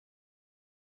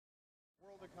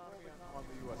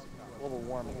Global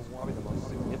warming is probably the most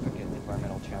significant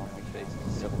environmental challenge we face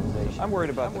as a civilization. I'm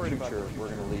worried about the future we're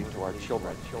going to leave to our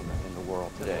children in the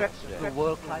world today. The threats to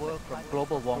world climate from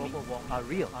global warming are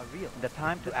real. The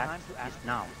time to act is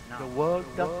now. The world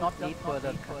does not need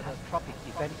further catastrophic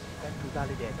events to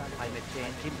validate climate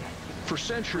change impact. For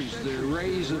centuries, the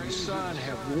rays of the sun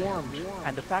have warmed.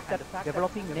 And the fact that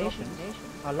developing nations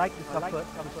are likely to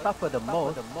suffer the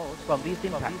most from these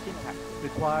impacts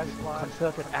requires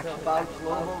concerted action. About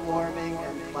global warming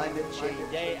and climate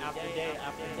change. Day after day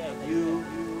after day. You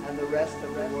and the rest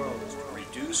of the world.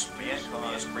 Reduce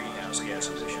man-caused greenhouse gas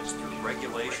emissions through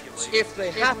regulations. If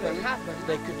they happen,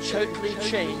 they could totally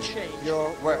change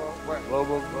your world.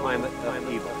 Global climate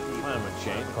upheaval.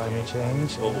 Climate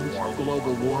change.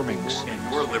 Global warmings.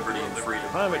 And your liberty and freedom.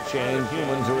 Climate change.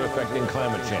 Humans are affecting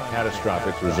climate change.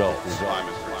 Catastrophic results.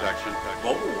 Climate protection.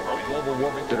 Global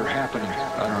warming that are happening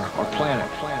on our planet.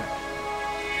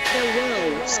 The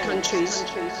world's countries,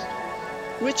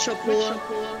 rich or poor,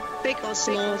 big or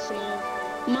small,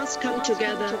 must come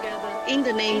together in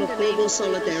the name of global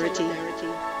solidarity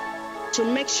to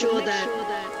make sure that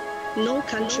no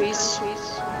countries,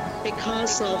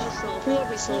 because of poor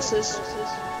resources,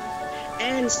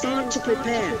 and start to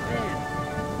prepare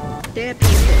their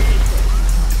people.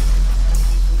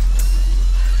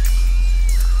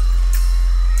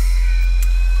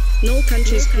 No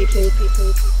country's people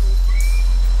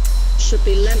should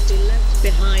be left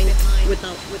behind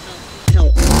without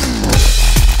help.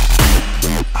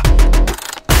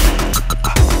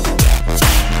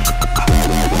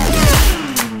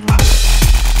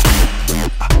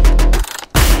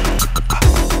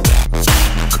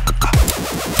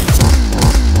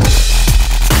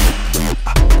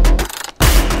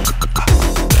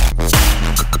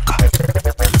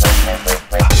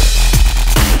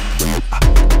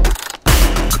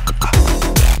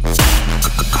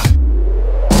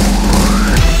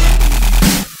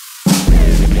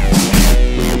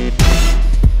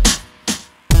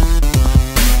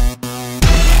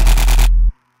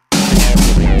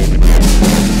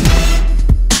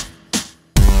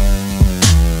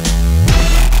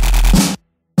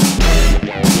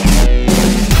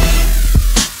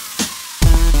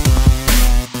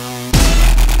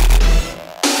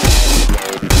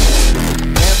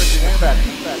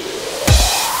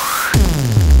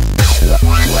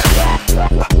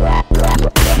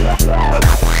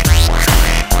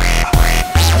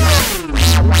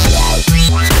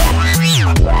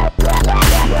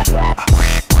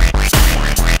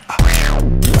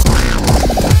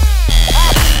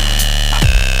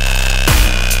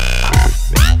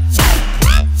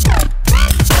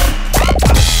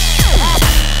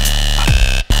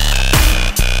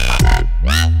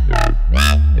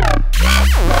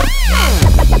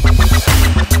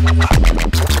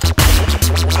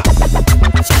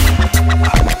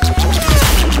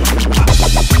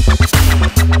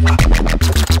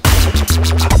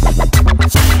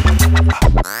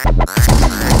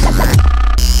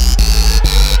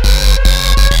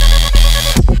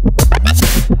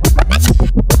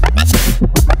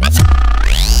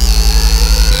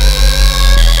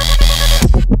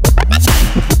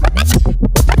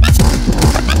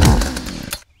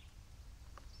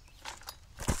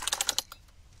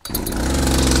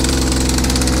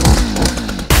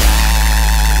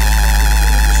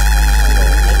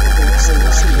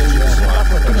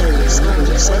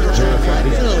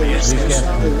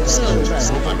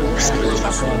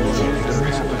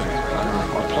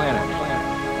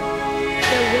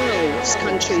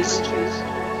 Countries,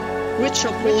 rich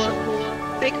or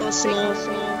poor, big or small,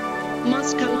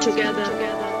 must come together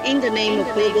in the name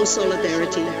of global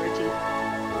solidarity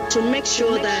to make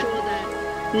sure that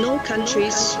no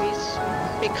countries,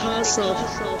 because of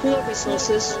poor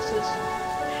resources,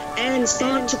 and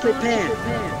start to prepare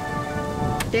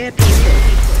their people.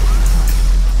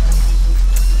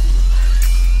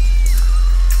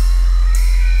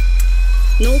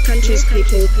 No country's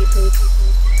people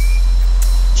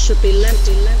should be left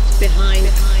behind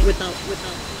without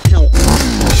help.